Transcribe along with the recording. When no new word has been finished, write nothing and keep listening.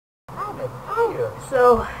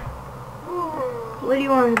So, what do you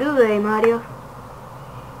want to do today, Mario?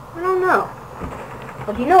 I don't know.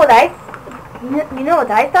 But you know what I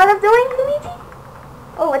thought of doing, Luigi?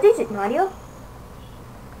 Oh, what is it, Mario?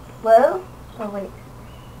 Well, oh wait.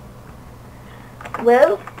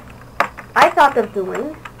 Well, I thought of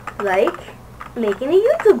doing, like, making a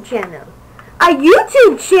YouTube channel. A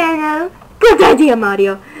YouTube channel? Good idea,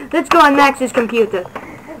 Mario. Let's go on Max's computer.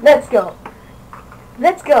 Let's go.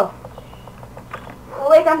 Let's go. Oh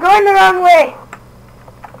wait, I'm going the wrong way.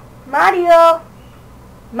 Mario.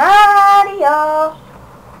 Mario.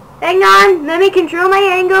 Hang on, let me control my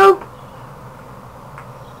angle.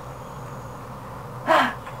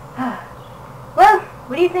 Well,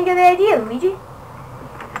 what do you think of the idea, Luigi?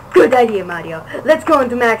 Good idea, Mario. Let's go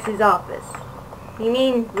into Max's office. You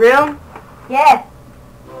mean room? Yeah.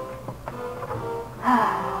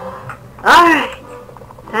 Alright.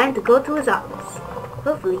 Time to go to his office.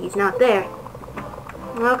 Hopefully he's not there.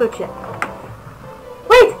 I'll go check.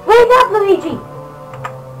 Wait! Wake up, Luigi!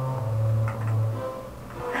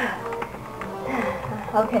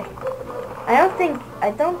 Okay.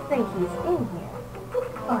 I don't think he's in here.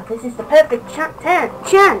 Oh, this is the perfect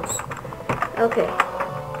chance. Okay.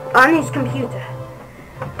 On his computer.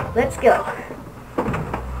 Let's go.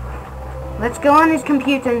 Let's go on his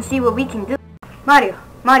computer and see what we can do.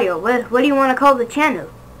 Mario, what do you want to call the channel?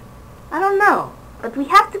 I don't know, but we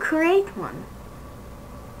have to create one.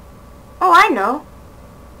 Oh, I know.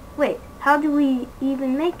 Wait, how do we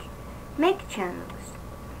even make channels?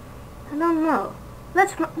 I don't know.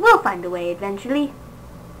 We'll find a way eventually.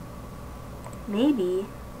 Maybe.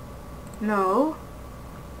 No.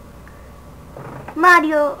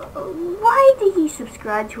 Mario, why did he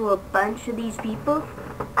subscribe to a bunch of these people?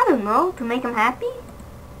 I don't know, to make him happy?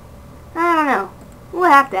 I don't know. We'll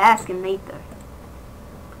have to ask him later.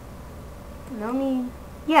 No need.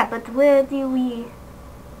 Yeah, but where do we...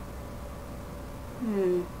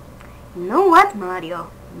 You know what,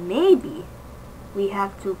 Mario? Maybe we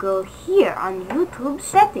have to go here on YouTube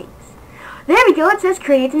settings. There we go, it says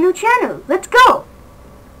create a new channel. Let's go!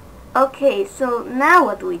 Okay, so now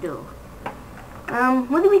what do we do?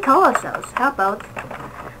 What do we call ourselves? How about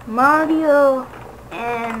Mario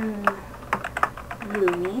and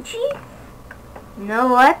Luigi? You know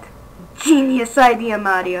what? Genius idea,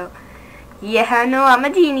 Mario. Yeah, I know, I'm a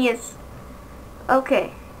genius.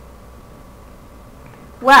 Okay.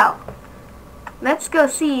 Wow. Let's go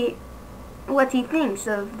see what he thinks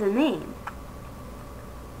of the name.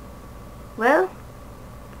 Well,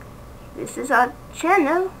 this is our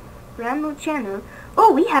channel. Brand new channel.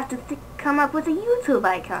 Oh, we have to come up with a YouTube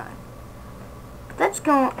icon. Let's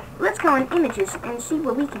go in images and see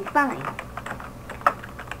what we can find.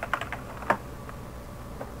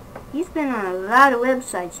 He's been on a lot of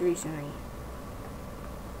websites recently.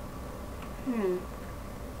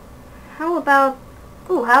 How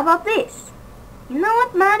about this? You know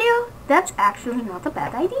what, Mario? That's actually not a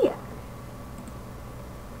bad idea.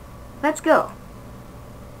 Let's go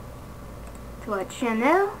to our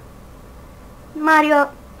channel.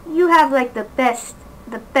 Mario, you have like the best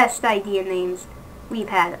idea names we've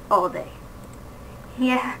had all day.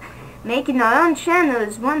 Yeah, making our own channel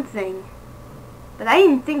is one thing, but I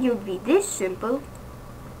didn't think it would be this simple.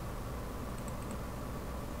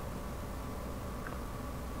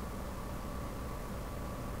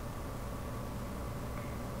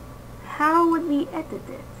 How would we edit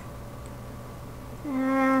it?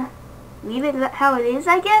 Leave it how it is,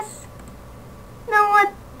 I guess? You know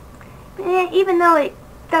what? Even though it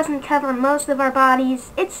doesn't cover most of our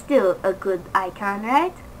bodies, it's still a good icon,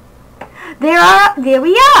 right? There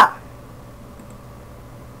we are!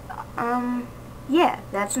 Yeah,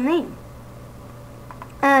 that's the name.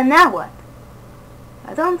 Now what?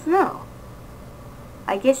 I don't know.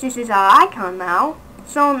 I guess this is our icon now.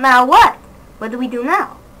 So now what? What do we do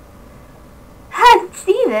now?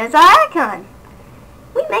 See, there's our icon.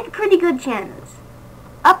 We make pretty good channels.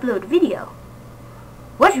 Upload video.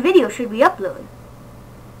 Which video should we upload?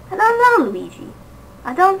 I don't know, Luigi.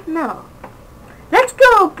 I don't know. Let's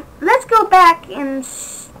go back and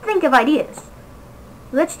think of ideas.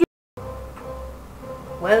 Let's do...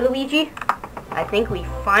 Well, Luigi, I think we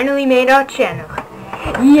finally made our channel.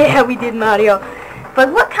 Yeah, we did, Mario.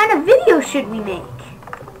 But what kind of video should we make?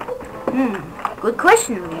 Good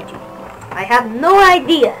question, Luigi. I have no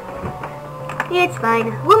idea. It's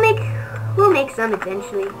fine. We'll make some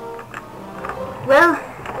eventually. Well,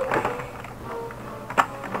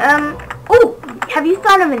 oh, have you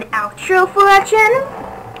thought of an outro for our channel?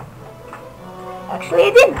 Actually,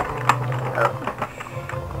 I didn't. Oh.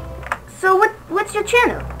 So what's your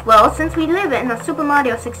channel? Well, since we live in a Super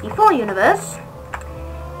Mario 64 universe,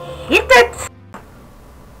 hit that!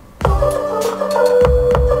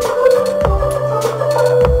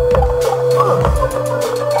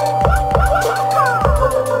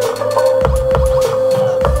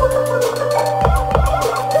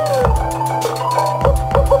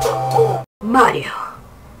 Mario,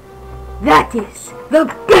 that is the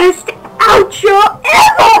best outro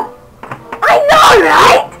ever! I know,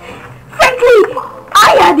 right? Frankly,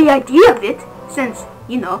 I had the idea of it, since,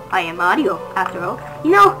 you know, I am Mario, after all.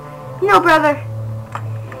 You know, brother.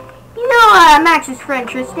 You know, Max's friend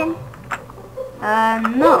Tristan?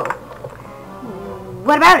 No.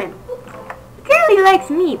 What about him? He clearly likes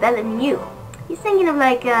me better than you. He's thinking of,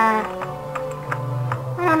 like, I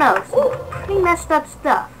don't know, some pretty messed up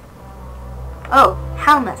stuff. Oh,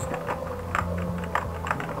 how messed up?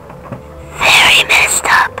 Very messed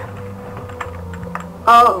up.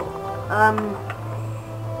 Oh,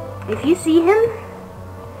 if you see him,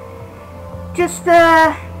 just,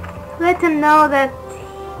 let him know that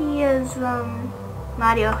he is,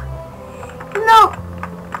 Mario. No,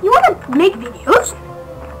 you wanna make videos?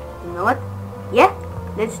 You know what? Yeah,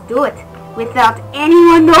 let's do it. Without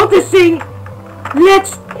anyone noticing.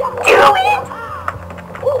 Let's do it!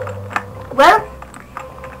 Well,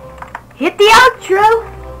 hit the outro.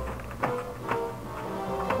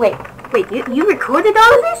 Wait, you recorded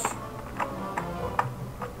all of this?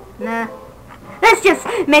 Nah. Let's just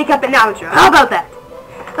make up an outro. How about that?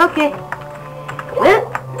 Okay. Well,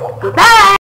 goodbye.